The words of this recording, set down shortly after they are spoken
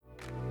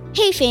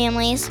Hey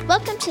families,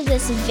 welcome to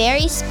this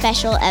very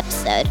special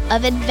episode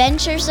of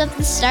Adventures of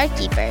the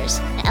Starkeepers,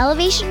 an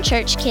Elevation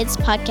Church Kids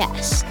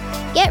podcast.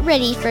 Get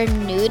ready for a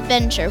new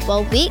adventure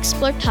while we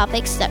explore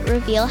topics that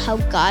reveal how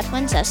God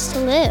wants us to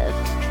live.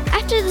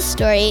 After the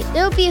story,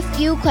 there will be a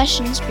few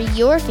questions for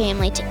your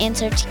family to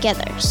answer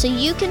together so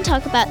you can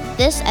talk about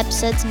this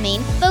episode's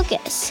main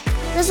focus,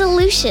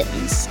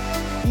 resolutions.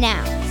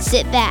 Now,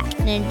 sit back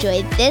and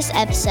enjoy this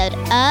episode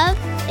of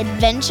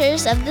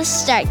Adventures of the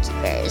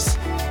Starkeepers.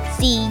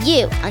 See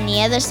you on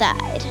the other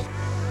side.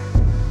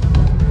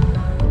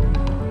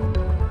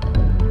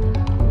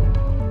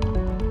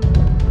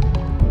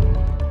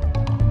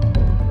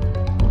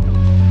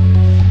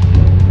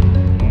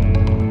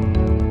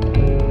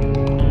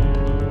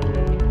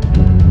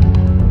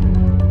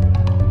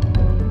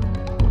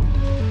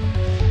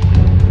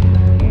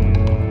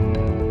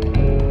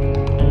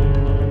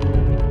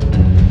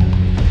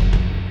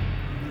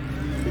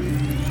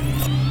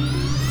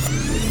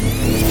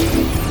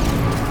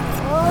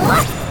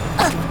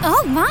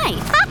 Oh my!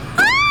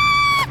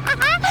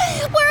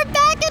 We're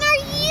back in our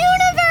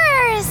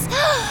universe!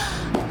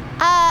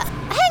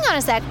 Hang on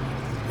a sec.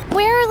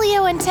 Where are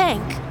Leo and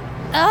Tank?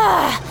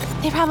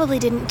 They probably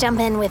didn't jump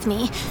in with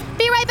me.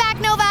 Be right back,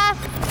 Nova!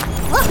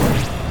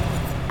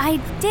 I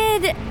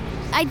did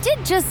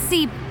just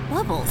see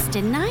Bubbles,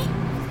 didn't I?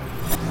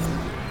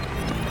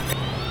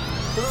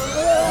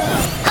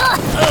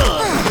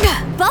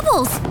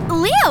 Bubbles!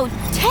 Leo!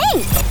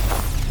 Tank!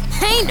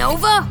 Hey,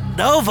 Nova!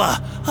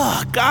 Nova!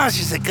 Oh, gosh,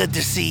 is it good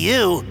to see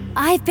you?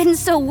 I've been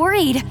so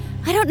worried.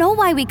 I don't know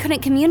why we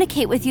couldn't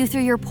communicate with you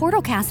through your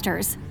portal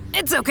casters.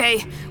 It's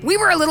okay. We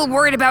were a little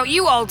worried about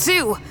you all,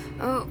 too.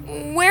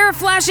 Where are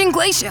Flash and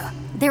Glacia?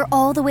 They're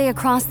all the way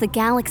across the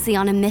galaxy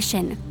on a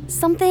mission.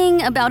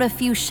 Something about a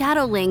few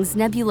shadowlings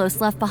Nebulos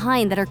left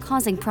behind that are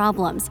causing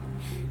problems.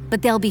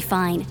 But they'll be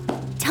fine.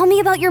 Tell me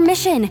about your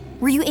mission.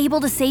 Were you able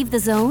to save the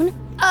zone?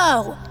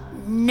 Oh,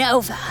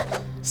 Nova.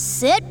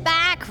 Sit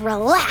back,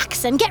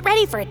 relax, and get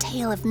ready for a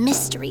tale of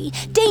mystery,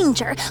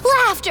 danger,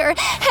 laughter,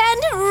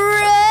 and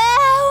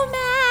romance.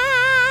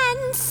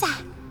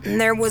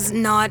 There was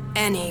not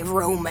any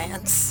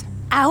romance.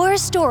 Our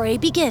story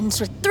begins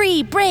with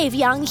three brave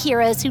young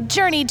heroes who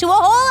journeyed to a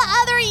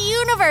whole other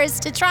universe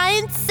to try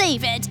and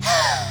save it.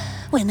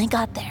 When they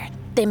got there,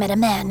 they met a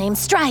man named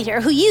Strider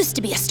who used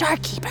to be a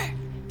Starkeeper.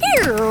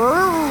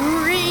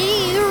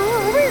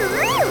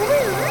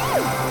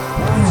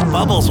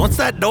 Bubbles, what's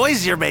that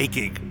noise you're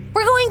making?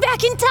 We're going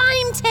back in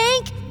time,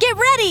 Tank! Get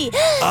ready!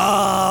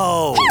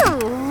 Oh!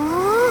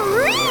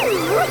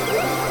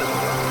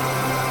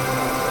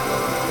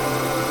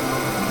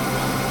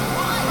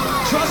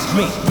 Trust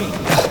me.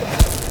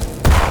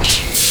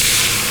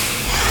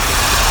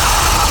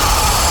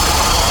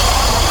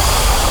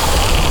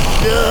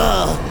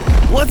 Ugh!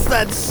 What's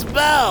that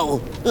smell?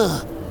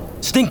 Ugh.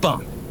 Stink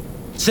bomb.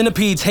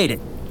 Centipedes hate it.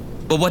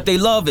 But what they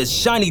love is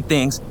shiny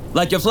things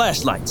like your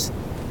flashlights.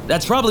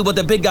 That's probably what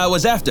the big guy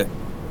was after.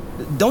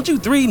 Don't you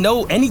three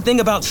know anything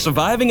about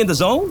surviving in the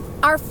zone?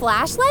 Our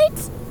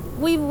flashlights?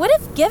 We would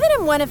have given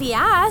him one if he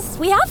asked.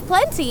 We have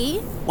plenty.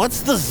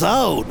 What's the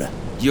zone?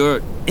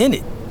 You're in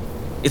it.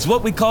 It's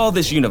what we call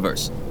this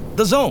universe,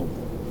 the zone.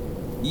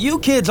 You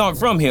kids aren't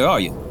from here,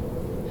 are you?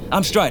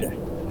 I'm Strider.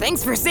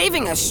 Thanks for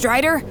saving us,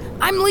 Strider.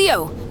 I'm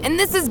Leo, and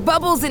this is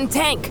Bubbles and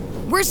Tank.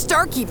 We're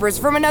Starkeepers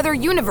from another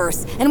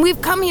universe, and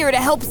we've come here to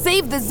help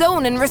save the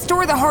zone and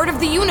restore the heart of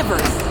the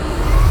universe.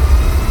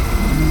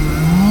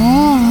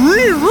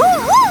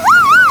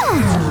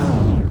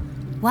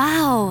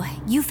 Wow,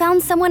 you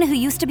found someone who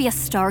used to be a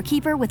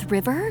Starkeeper with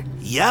River?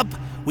 Yep,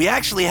 we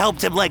actually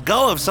helped him let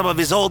go of some of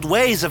his old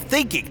ways of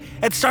thinking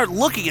and start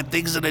looking at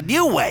things in a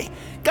new way.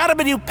 Got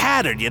him a new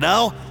pattern, you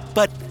know?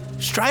 But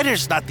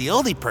Strider's not the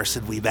only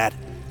person we met.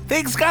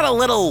 Things got a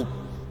little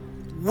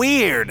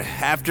weird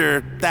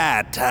after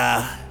that.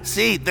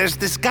 See, there's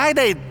this guy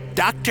named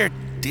Dr.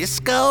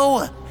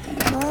 Disco.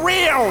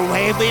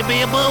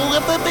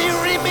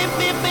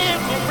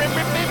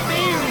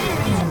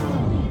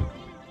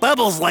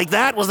 Bubbles like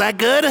that, was that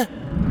good?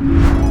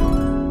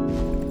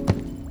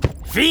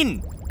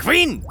 Finn!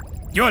 Quinn!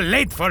 You're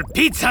late for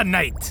pizza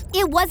night!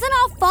 It wasn't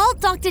our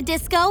fault, Dr.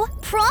 Disco.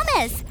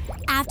 Promise!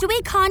 After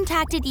we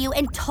contacted you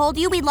and told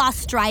you we lost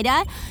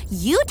Strider,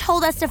 you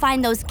told us to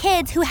find those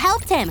kids who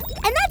helped him.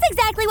 And that's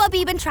exactly what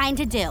we've been trying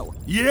to do.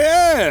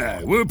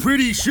 Yeah! We're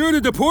pretty sure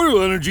that the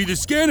portal energy the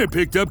scanner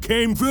picked up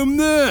came from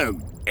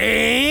them.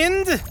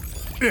 And?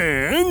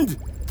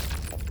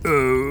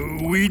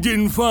 We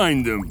didn't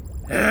find them.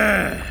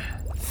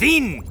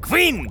 Finn,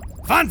 Quinn,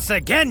 once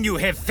again you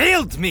have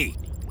failed me.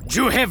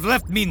 You have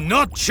left me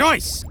no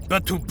choice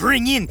but to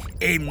bring in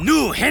a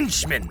new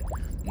henchman.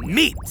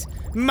 Meet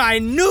my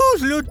new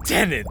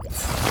lieutenant,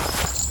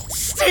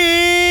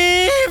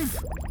 Steve!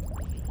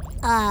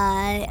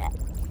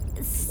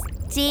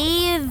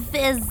 Steve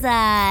is,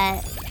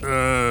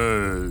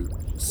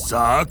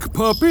 Sock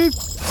puppet?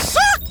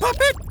 Sock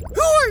puppet?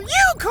 Who are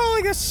you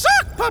calling a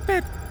sock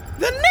puppet?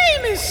 The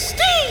name is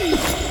Steve!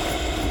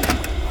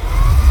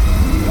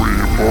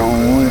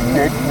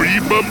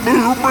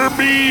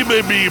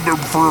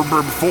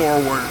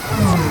 Forward.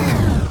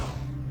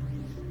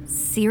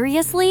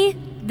 Seriously?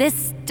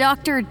 This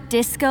Dr.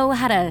 Disco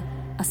had a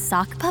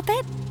sock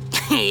puppet?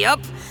 Yup.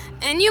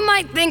 And you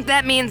might think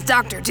that means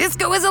Dr.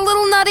 Disco is a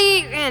little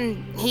nutty,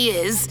 and he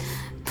is.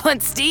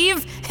 But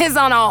Steve is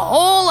on a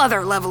whole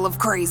other level of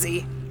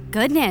crazy.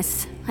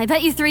 Goodness, I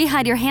bet you three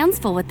had your hands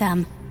full with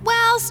them.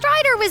 Well,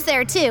 Strider was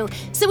there too,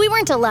 so we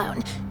weren't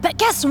alone. But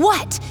guess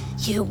what?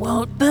 You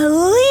won't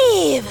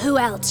believe who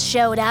else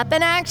showed up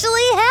and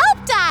actually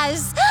helped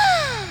us.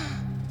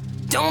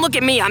 Don't look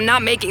at me, I'm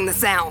not making the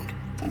sound.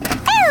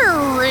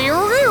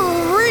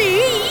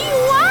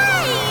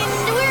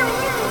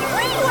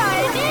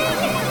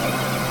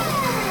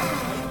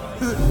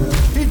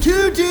 Hey,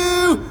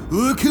 Tutu!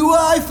 Look who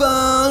I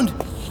found!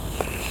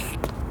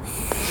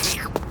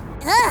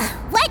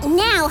 What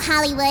now,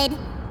 Hollywood?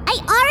 I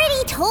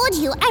already told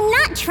you I'm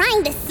not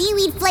trying the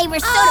seaweed flavor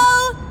soda.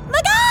 Oh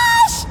my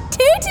gosh!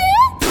 Tutu?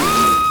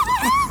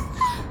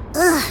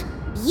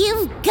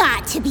 You've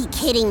got to be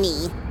kidding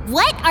me.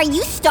 What are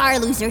you star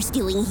losers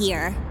doing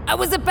here? I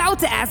was about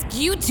to ask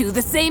you two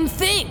the same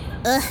thing.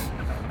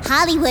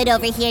 Hollywood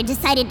over here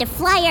decided to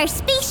fly our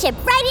spaceship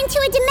right into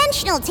a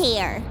dimensional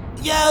tear.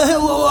 Yeah,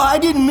 well, I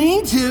didn't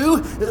mean to.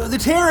 The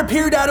tear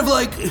appeared out of,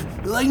 like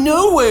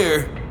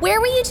nowhere. Where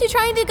were you two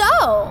trying to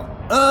go?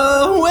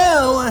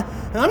 Well,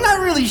 I'm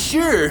not really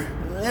sure.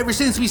 Ever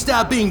since we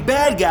stopped being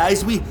bad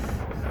guys, we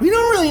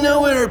don't really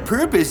know what our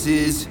purpose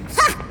is.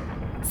 Ha!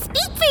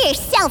 Speak for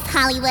yourself,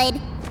 Hollywood.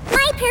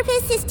 My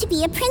purpose is to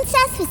be a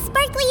princess with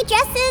sparkly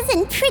dresses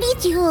and pretty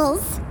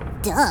jewels.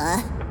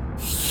 Duh.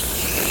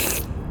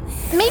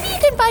 Maybe you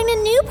can find a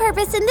new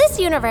purpose in this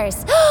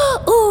universe.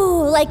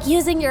 Ooh, like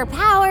using your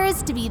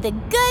powers to be the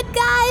good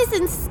guys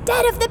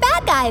instead of the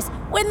bad guys.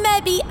 Wouldn't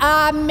that be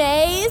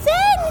amazing?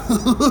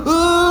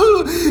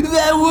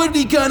 That would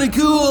be kind of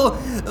cool.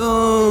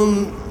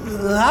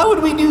 How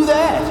would we do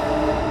that?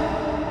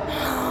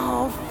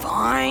 Oh,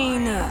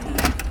 fine.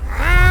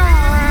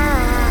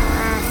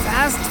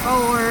 Fast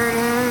forward.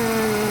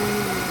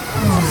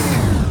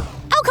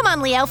 Oh, come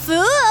on, Leo.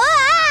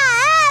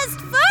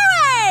 Fast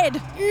forward!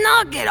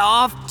 Knock it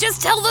off.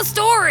 Just tell the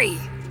story.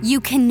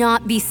 You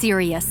cannot be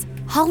serious.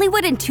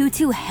 Hollywood and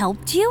Tutu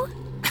helped you?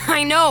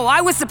 I know,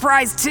 I was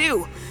surprised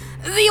too.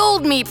 The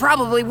old me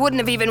probably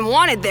wouldn't have even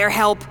wanted their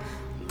help,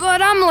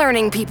 but I'm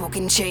learning people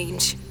can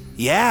change.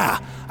 Yeah,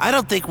 I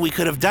don't think we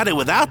could have done it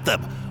without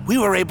them. We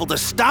were able to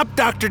stop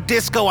Dr.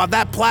 Disco on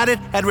that planet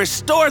and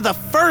restore the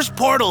first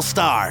portal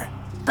star.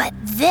 But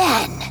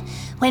then,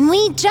 when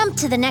we jumped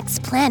to the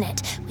next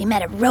planet, we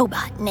met a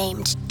robot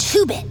named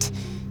Two-Bit.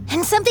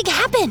 And something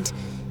happened.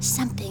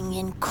 Something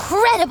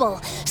incredible.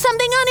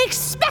 Something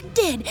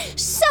unexpected.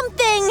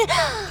 Something...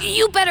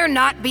 You better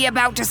not be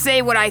about to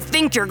say what I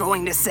think you're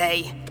going to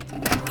say.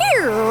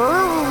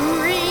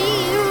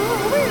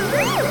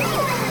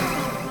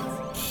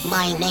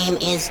 My name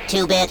is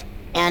Two-Bit,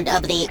 and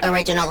of the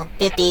original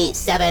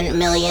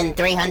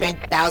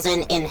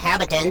 57,300,000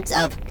 inhabitants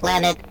of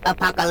planet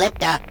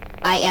Apocalypta,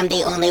 I am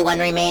the only one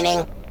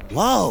remaining.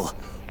 Whoa,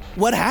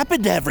 what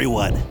happened to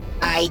everyone?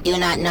 I do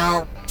not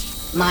know.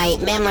 My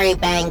memory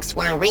banks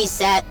were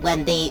reset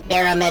when the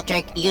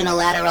barometric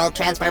unilateral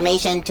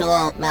transformation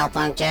tool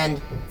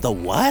malfunctioned. The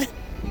what?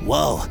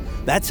 Whoa,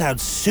 that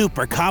sounds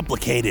super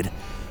complicated.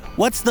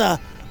 What's the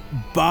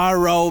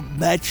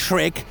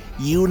barometric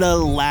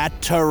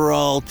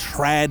unilateral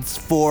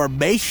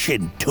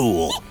transformation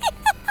tool?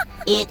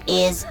 It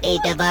is a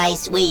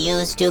device we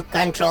use to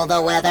control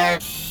the weather.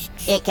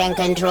 It can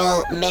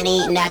control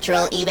many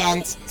natural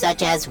events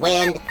such as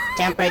wind,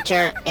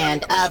 temperature,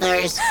 and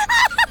others.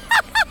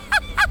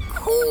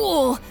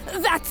 Cool!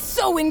 That's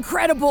so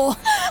incredible!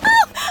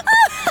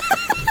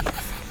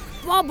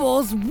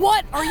 Bubbles,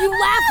 what are you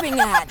laughing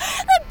at?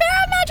 The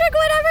barometric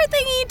whatever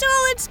thingy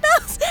tool, it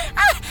spells...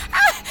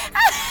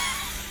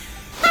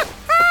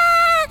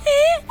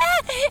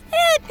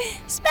 It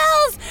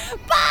spells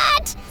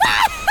butt!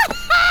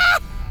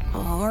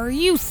 Are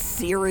you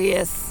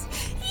serious?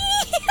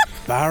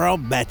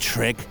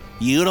 Barometric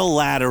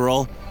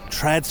unilateral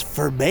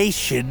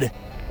transformation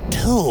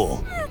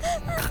tool.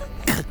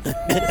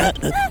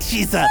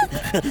 She's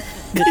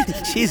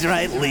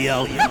right,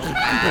 Leo.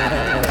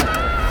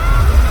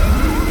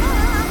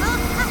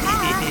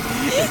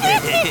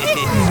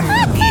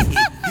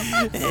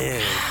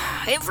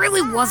 It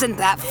really wasn't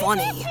that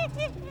funny.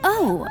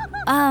 Oh,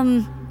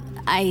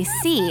 I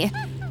see.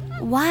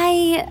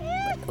 Why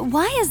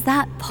is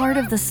that part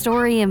of the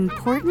story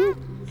important?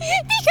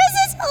 Because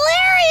it's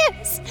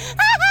hilarious!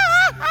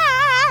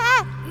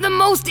 The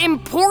most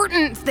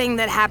important thing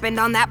that happened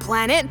on that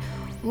planet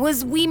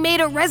was we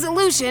made a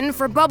resolution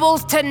for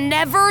Bubbles to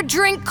never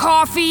drink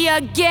coffee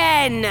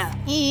again.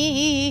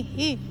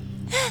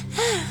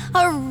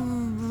 A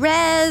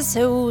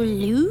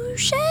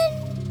resolution?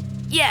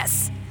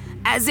 Yes,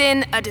 as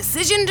in a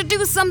decision to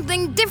do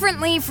something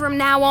differently from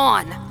now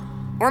on.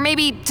 Or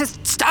maybe to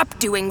stop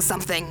doing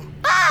something.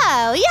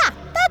 Oh, yeah,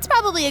 that's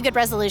probably a good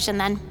resolution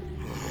then.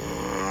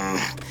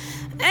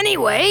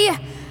 Anyway,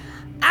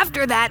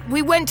 After that,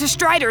 we went to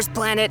Strider's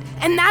planet,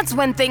 and that's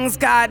when things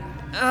got,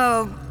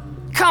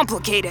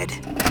 complicated.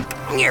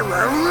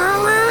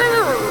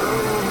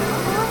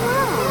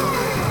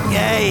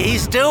 Yay,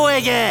 he's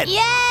doing it!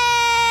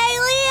 Yay,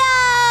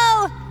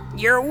 Leo!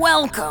 You're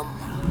welcome.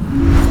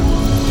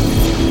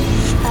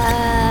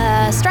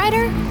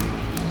 Strider?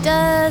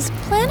 Does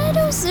Planet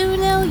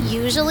Ozuno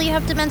usually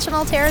have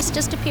dimensional tears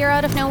just appear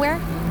out of nowhere?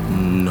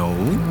 No.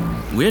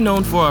 We're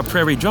known for our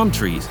prairie drum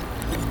trees.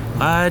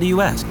 Why do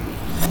you ask?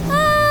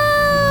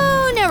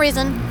 Oh, no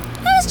reason.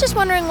 I was just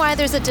wondering why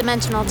there's a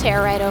dimensional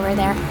tear right over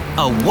there.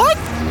 A what?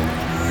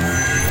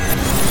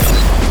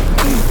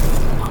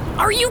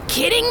 Are you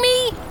kidding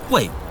me?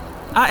 Wait,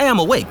 I am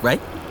awake, right?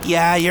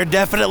 Yeah, you're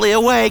definitely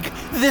awake.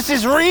 This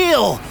is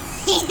real.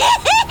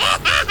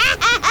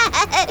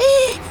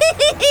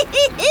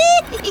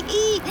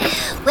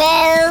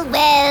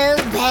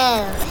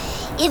 Well.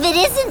 If it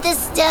isn't the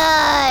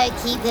Star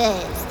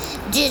Keepers,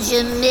 did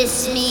you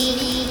miss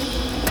me?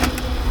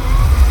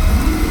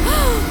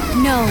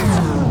 No.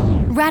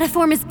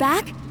 Ratiform is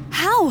back?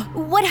 How?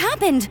 What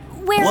happened?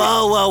 Where?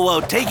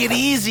 Whoa. Take it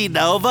easy,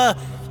 Nova.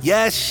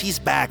 Yes, she's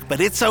back, but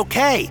it's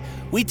okay.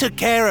 We took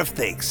care of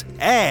things.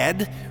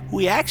 And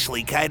we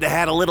actually kind of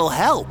had a little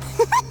help.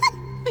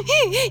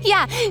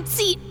 Yeah,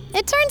 see,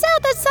 it turns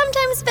out that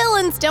sometimes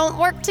villains don't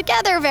work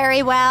together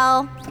very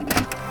well.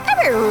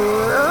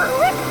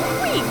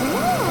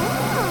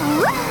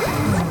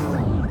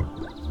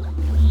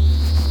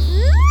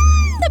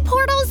 The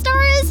portal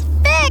star is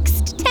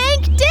fixed!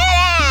 Tank did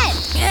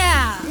it!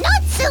 Yeah.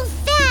 Not so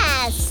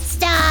fast,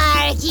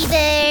 Star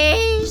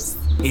Keepers.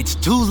 It's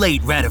too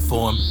late,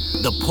 Ratiform.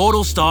 The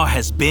portal star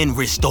has been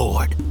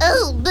restored.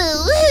 Oh,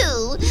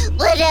 boo-hoo.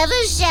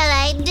 Whatever shall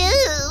I do?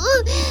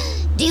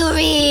 Do you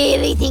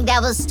really think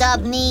that will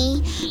stop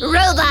me?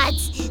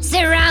 Robots,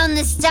 surround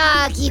the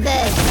Star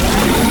Keepers.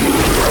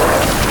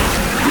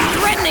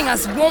 Threatening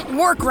us won't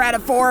work,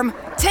 Ratiform.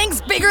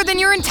 Tank's bigger than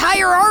your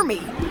entire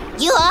army.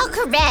 You are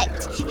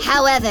correct.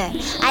 However,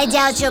 I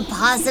doubt your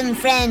possum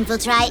friend will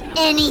try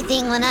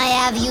anything when I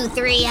have you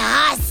three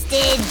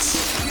hostage.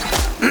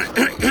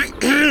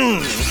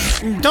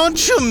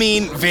 Don't you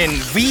mean when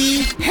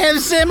we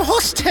have them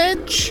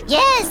hostage?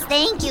 Yes,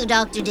 thank you,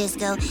 Dr.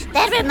 Disco.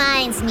 That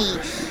reminds me.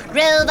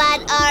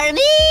 Robot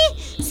Army,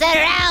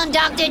 surround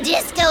Dr.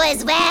 Disco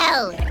as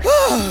well.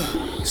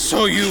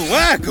 So you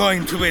were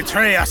going to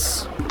betray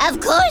us? Of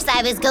course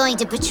I was going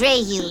to betray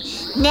you.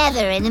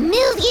 Never in a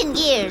million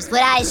years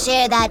would I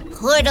share that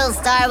portal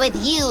star with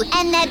you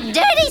and that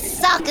dirty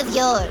sock of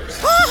yours.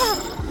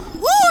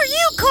 Who are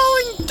you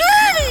calling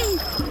dirty?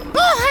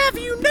 I'll have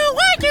you know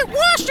I get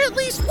washed at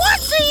least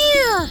once a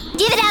year!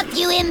 Give it up,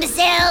 you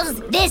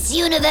imbeciles! This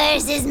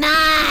universe is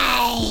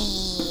mine!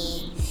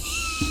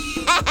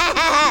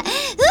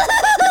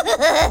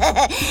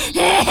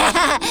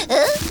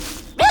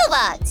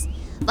 Robots!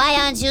 Why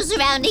aren't you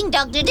surrounding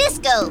Dr.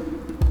 Disco?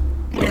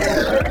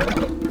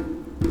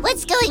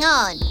 What's going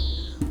on?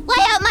 Why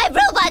aren't my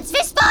robots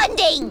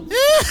responding?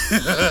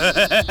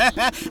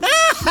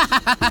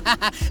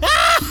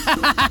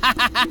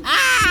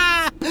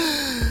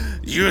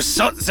 You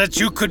thought that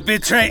you could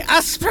betray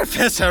us,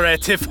 Professor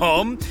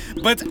Ratiform,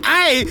 but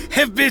I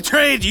have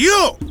betrayed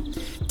you!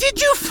 Did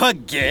you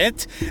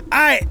forget?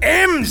 I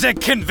am the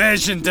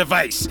conversion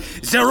device.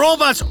 The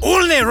robots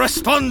only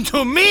respond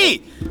to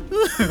me.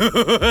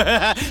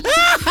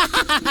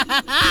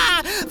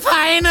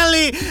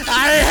 Finally,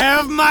 I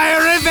have my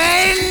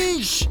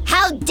revenge!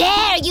 How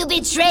dare you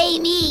betray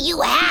me, you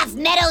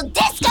half-metal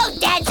disco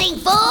dancing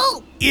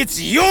fool! It's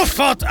your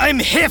fault I'm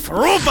half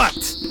robot.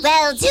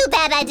 Well, too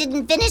bad I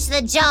didn't finish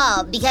the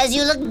job because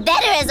you look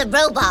better as a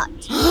robot.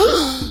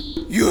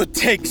 You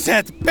take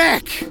that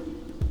back.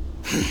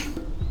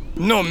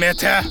 No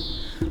matter.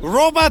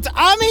 Robot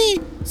Army,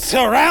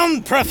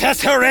 surround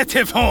Professor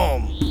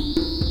Ratiform.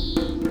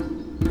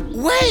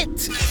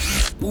 Wait!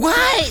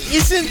 Why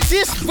isn't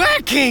this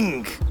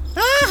working?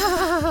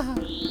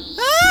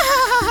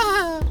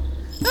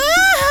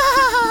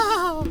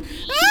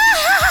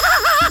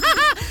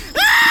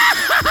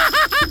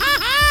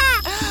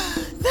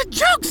 The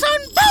joke's on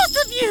both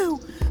of you!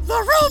 The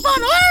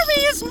Robot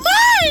Army is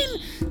mine!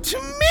 To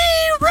me,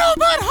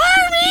 Robot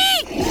Army!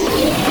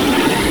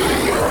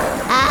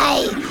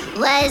 I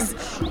was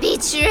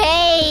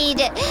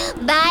betrayed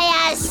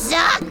by a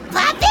sock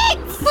puppet!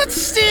 But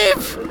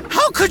Steve,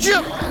 how could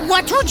you...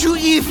 What would you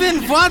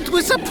even want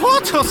with a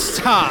portal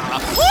star?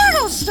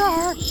 Portal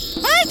star?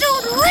 I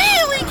don't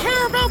really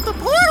care about the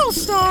portal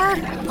star.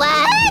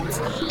 What?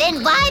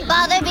 Then why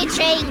bother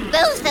betraying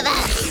both of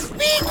us?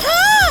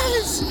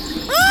 Because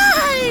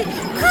I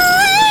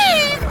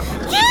crave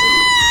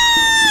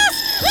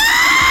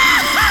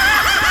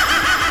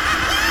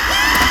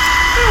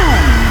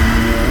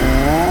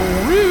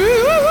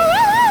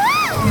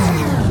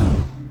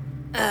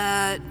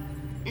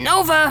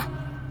Nova,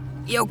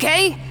 you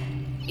okay?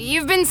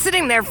 You've been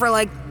sitting there for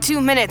like 2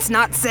 minutes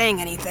not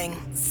saying anything.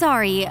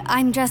 Sorry,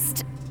 I'm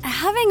just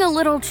having a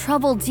little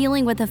trouble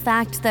dealing with the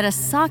fact that a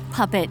sock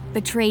puppet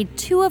betrayed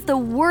two of the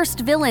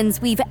worst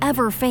villains we've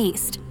ever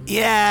faced.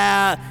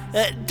 Yeah,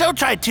 don't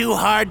try too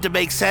hard to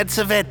make sense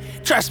of it.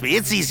 Trust me,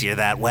 it's easier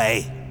that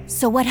way.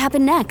 So what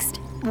happened next?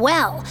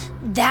 Well,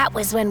 that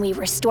was when we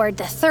restored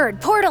the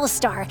third portal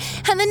star,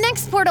 and the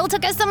next portal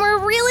took us somewhere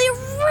really,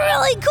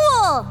 really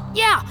cool.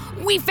 Yeah,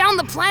 we found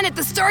the planet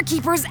the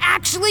Starkeepers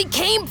actually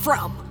came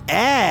from.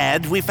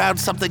 And we found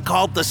something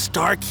called the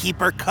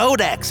Starkeeper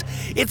Codex.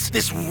 It's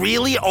this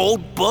really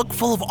old book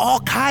full of all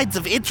kinds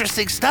of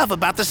interesting stuff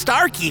about the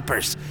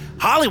Starkeepers.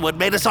 Hollywood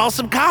made us all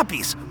some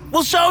copies.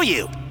 We'll show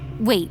you.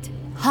 Wait,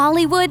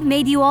 Hollywood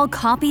made you all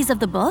copies of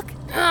the book?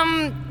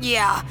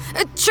 Yeah.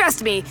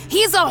 Trust me,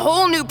 he's a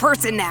whole new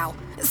person now.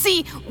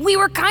 See, we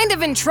were kind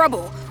of in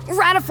trouble.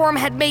 Radiform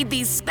had made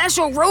these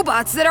special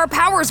robots that our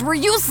powers were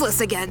useless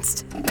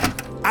against.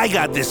 I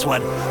got this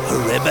one.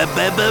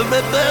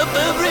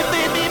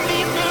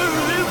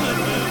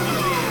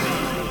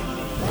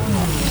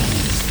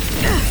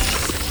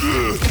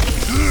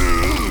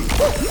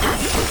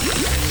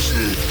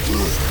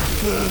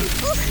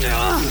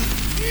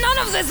 None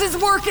of this is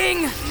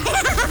working!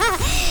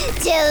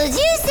 Told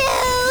you so!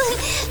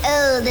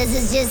 Oh, this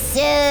is just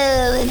so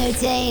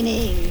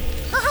entertaining.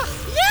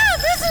 Yeah,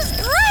 this is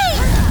great!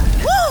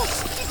 Whoa!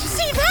 Did you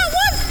see that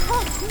one?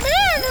 Oh,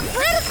 man, if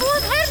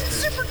Radiform hadn't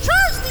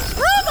supercharged these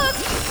robots,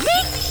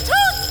 they'd be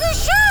toast for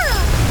sure!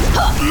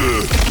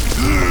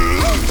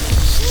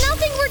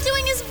 Nothing we're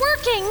doing is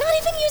working, not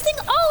even using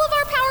all of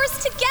our powers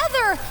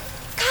together.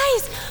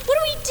 Guys, what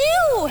do we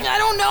do? I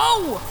don't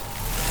know!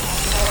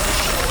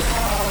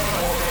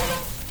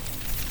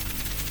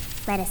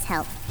 Let us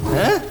help.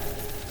 Huh?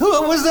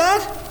 What was that?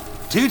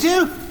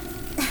 Tutu?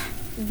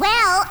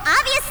 Well,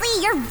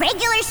 obviously your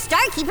regular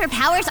Starkeeper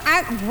powers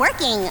aren't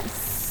working,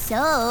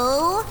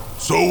 so...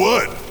 So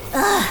what?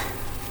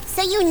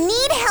 So you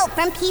need help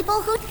from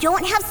people who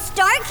don't have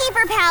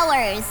Starkeeper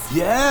powers.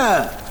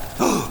 Yeah.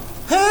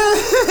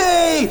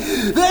 Hey!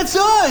 That's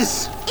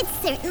us! It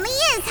certainly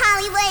is,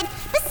 Hollywood.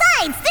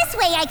 Besides, this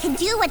way I can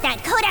do what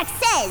that codex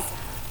says.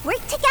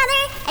 Work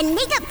together and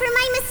make up for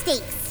my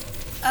mistakes.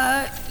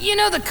 You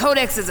know the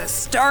Codex is a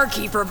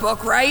Starkeeper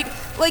book, right?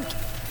 Like,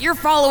 you're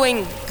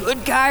following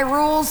good guy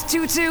rules,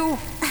 Tutu?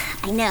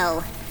 I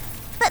know.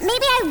 But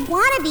maybe I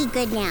want to be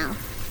good now.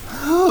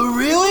 Oh,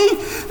 really?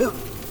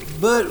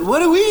 But what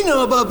do we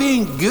know about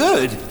being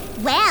good?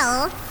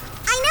 Well,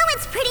 I know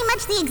it's pretty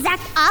much the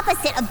exact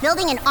opposite of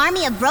building an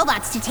army of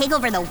robots to take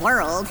over the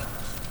world.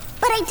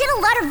 But I did a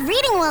lot of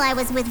reading while I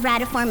was with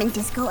Radiform and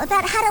Disco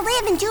about how to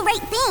live and do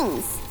right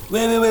things.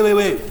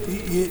 Wait.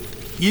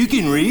 You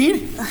can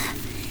read?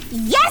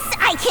 Yes,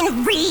 I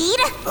can read!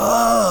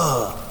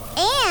 Oh.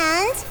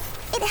 And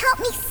it helped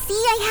me see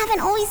I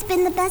haven't always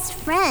been the best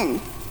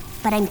friend.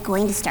 But I'm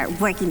going to start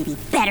working to be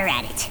better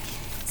at it.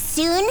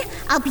 Soon,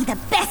 I'll be the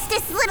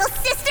bestest little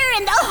sister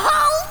in the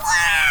whole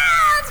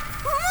world!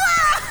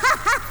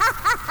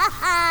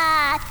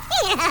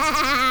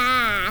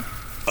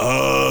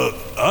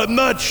 I'm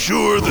not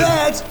sure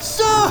that... That's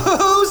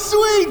so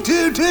sweet,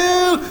 Tutu!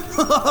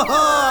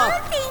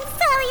 Thanks,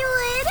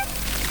 Hollywood.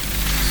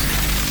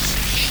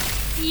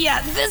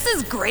 Yeah, this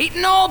is great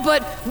and all,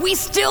 but we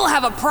still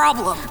have a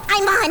problem.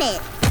 I'm on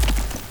it.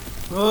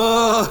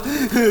 Oh,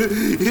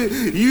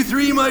 you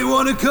three might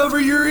want to cover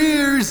your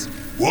ears.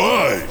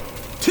 Why?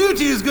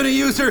 Tutu's gonna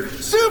use her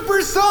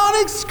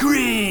supersonic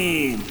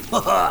scream.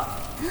 Wow!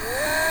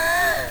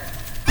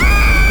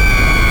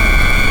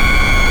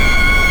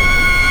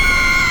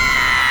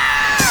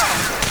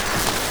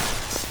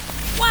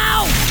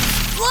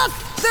 Look,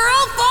 they're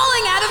all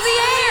falling out of the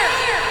air!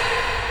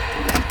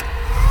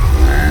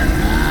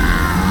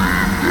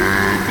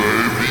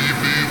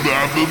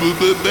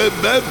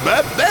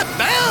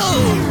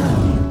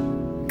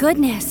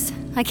 Goodness,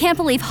 I can't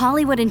believe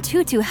Hollywood and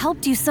Tutu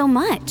helped you so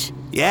much.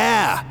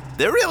 Yeah,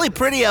 they're really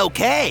pretty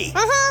okay.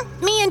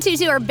 Me and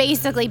Tutu are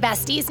basically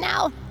besties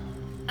now.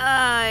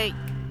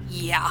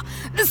 Yeah.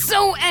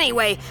 So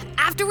anyway,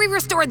 after we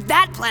restored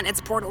that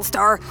planet's portal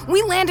star,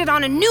 we landed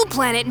on a new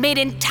planet made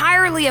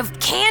entirely of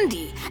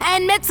candy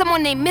and met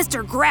someone named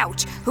Mr.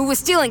 Grouch, who was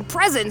stealing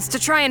presents to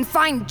try and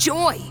find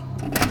joy.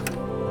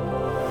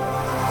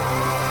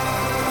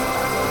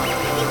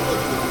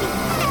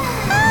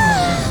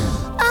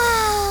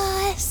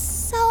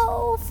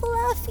 So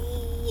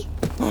fluffy.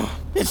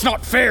 It's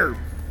not fair.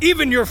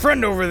 Even your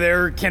friend over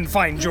there can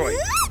find joy.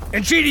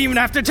 And she didn't even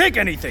have to take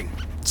anything.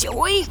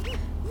 Joy?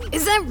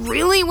 Is that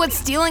really what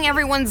stealing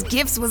everyone's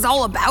gifts was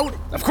all about?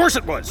 Of course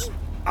it was.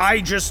 I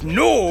just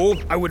know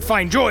I would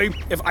find joy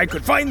if I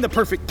could find the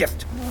perfect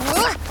gift.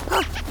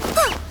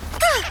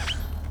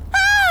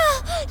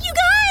 You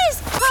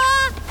guys!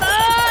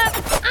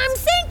 I'm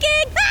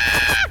sinking!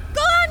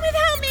 Go on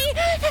without me!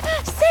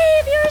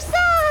 Save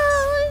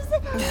yourselves!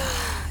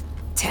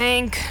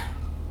 Tank,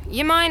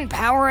 you mind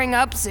powering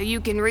up so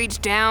you can reach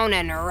down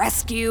and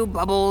rescue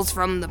Bubbles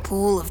from the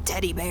pool of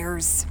teddy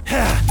bears?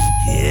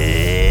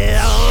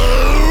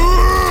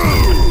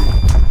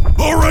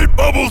 All right,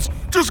 Bubbles,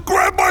 just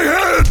grab my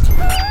hand!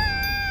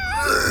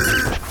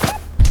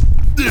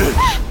 Phew!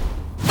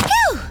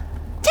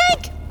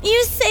 Tank,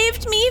 you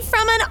saved me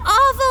from an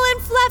awful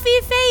and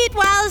fluffy fate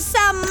while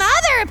some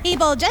other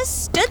all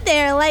just stood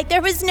there like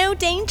there was no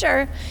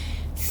danger.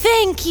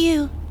 Thank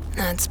you.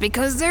 That's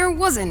because there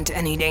wasn't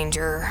any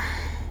danger.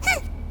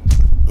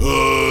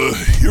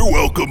 You're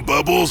welcome,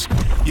 Bubbles.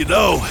 You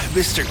know,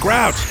 Mr.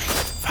 Grouch,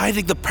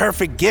 finding the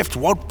perfect gift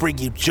won't bring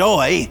you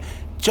joy.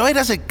 Joy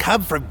doesn't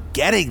come from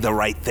getting the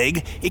right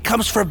thing. It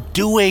comes from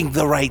doing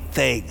the right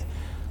thing.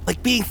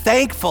 Like being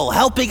thankful,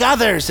 helping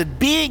others, and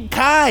being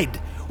kind.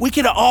 We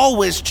can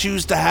always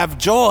choose to have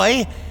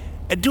joy.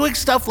 And doing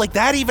stuff like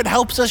that even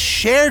helps us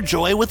share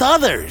joy with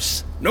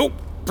others. Nope,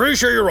 pretty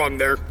sure you're wrong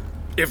there.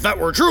 If that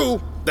were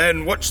true,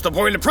 then what's the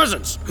point of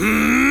presents?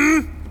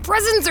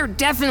 Presents are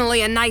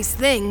definitely a nice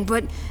thing,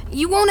 but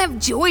you won't have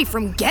joy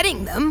from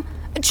getting them.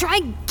 Try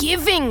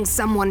giving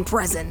someone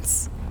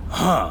presents.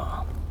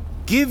 Huh.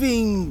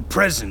 Giving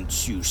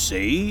presents, you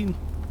say?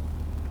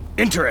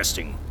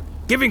 Interesting.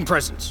 Giving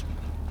presents.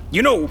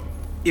 You know,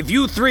 if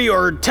you three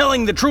are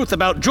telling the truth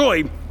about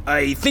joy,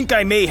 I think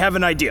I may have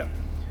an idea.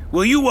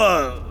 Will you,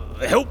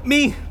 help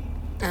me?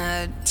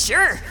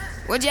 Sure.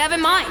 What'd you have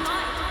in mind?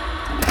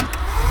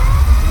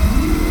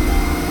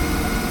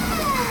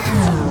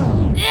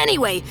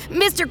 Anyway,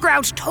 Mr.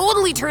 Grouch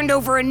totally turned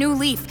over a new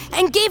leaf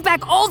and gave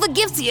back all the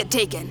gifts he had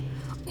taken.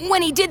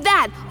 When he did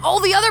that, all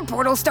the other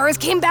portal stars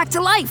came back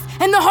to life,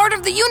 and the heart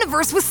of the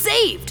universe was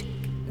saved.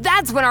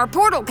 That's when our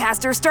portal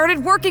caster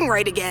started working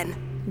right again.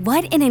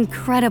 What an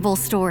incredible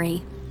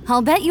story.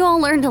 I'll bet you all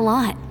learned a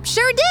lot.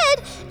 Sure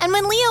did. And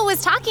when Leo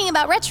was talking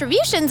about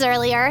retributions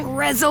earlier...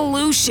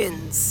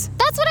 Resolutions.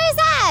 That's what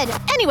I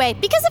said. Anyway,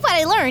 because of what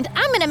I learned,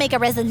 I'm gonna make a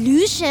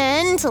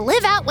resolution to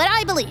live out what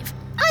I believe.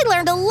 I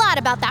learned a lot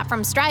about that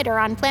from Strider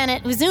on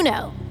planet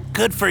Uzuno.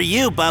 Good for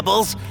you,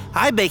 Bubbles.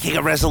 I'm making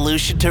a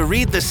resolution to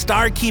read the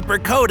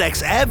Starkeeper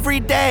Codex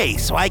every day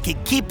so I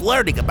can keep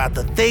learning about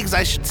the things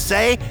I should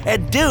say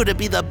and do to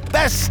be the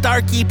best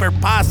Starkeeper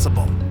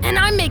possible. And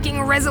I'm making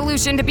a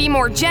resolution to be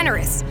more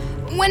generous.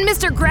 When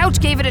Mr. Grouch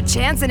gave it a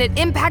chance and it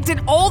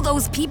impacted all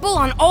those people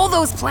on all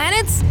those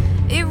planets,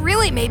 it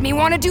really made me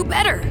want to do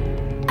better.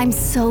 I'm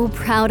so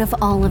proud of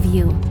all of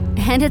you.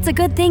 And it's a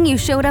good thing you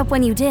showed up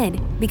when you did,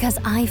 because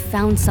I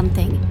found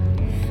something.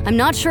 I'm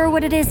not sure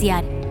what it is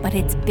yet, but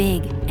it's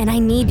big, and I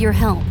need your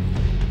help.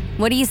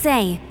 What do you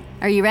say?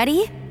 Are you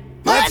ready?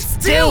 Let's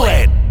do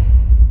it!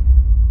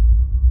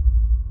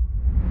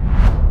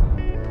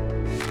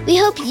 We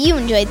hope you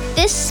enjoyed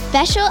this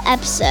special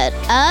episode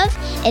of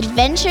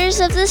Adventures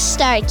of the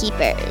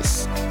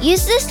Starkeepers.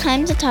 Use this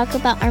time to talk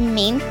about our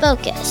main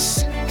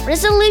focus,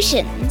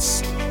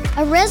 resolutions.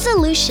 A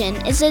resolution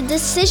is a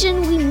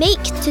decision we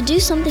make to do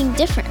something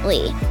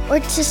differently or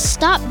to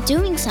stop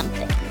doing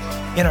something.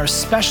 In our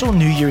special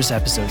New Year's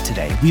episode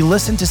today, we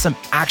listened to some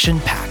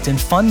action-packed and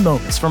fun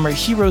moments from our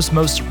heroes'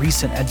 most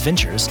recent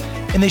adventures,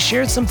 and they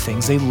shared some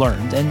things they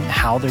learned and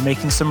how they're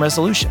making some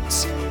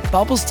resolutions.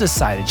 Bubbles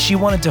decided she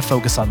wanted to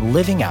focus on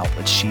living out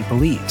what she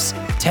believes.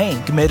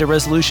 Tank made a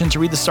resolution to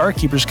read the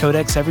Starkeeper's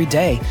Codex every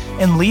day,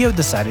 and Leo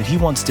decided he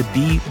wants to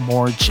be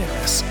more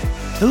generous.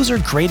 Those are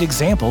great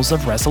examples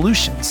of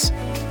resolutions.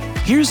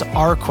 Here's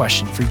our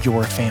question for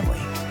your family.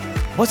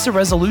 What's a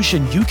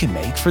resolution you can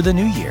make for the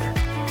new year?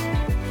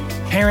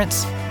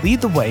 Parents, lead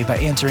the way by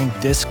answering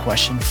this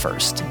question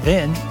first,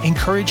 then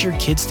encourage your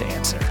kids to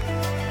answer.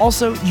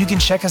 Also, you can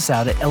check us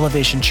out at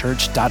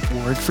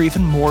elevationchurch.org for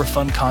even more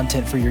fun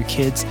content for your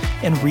kids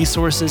and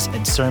resources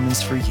and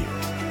sermons for you.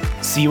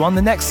 See you on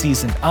the next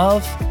season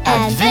of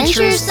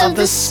Adventures of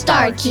the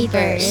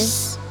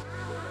Starkeepers.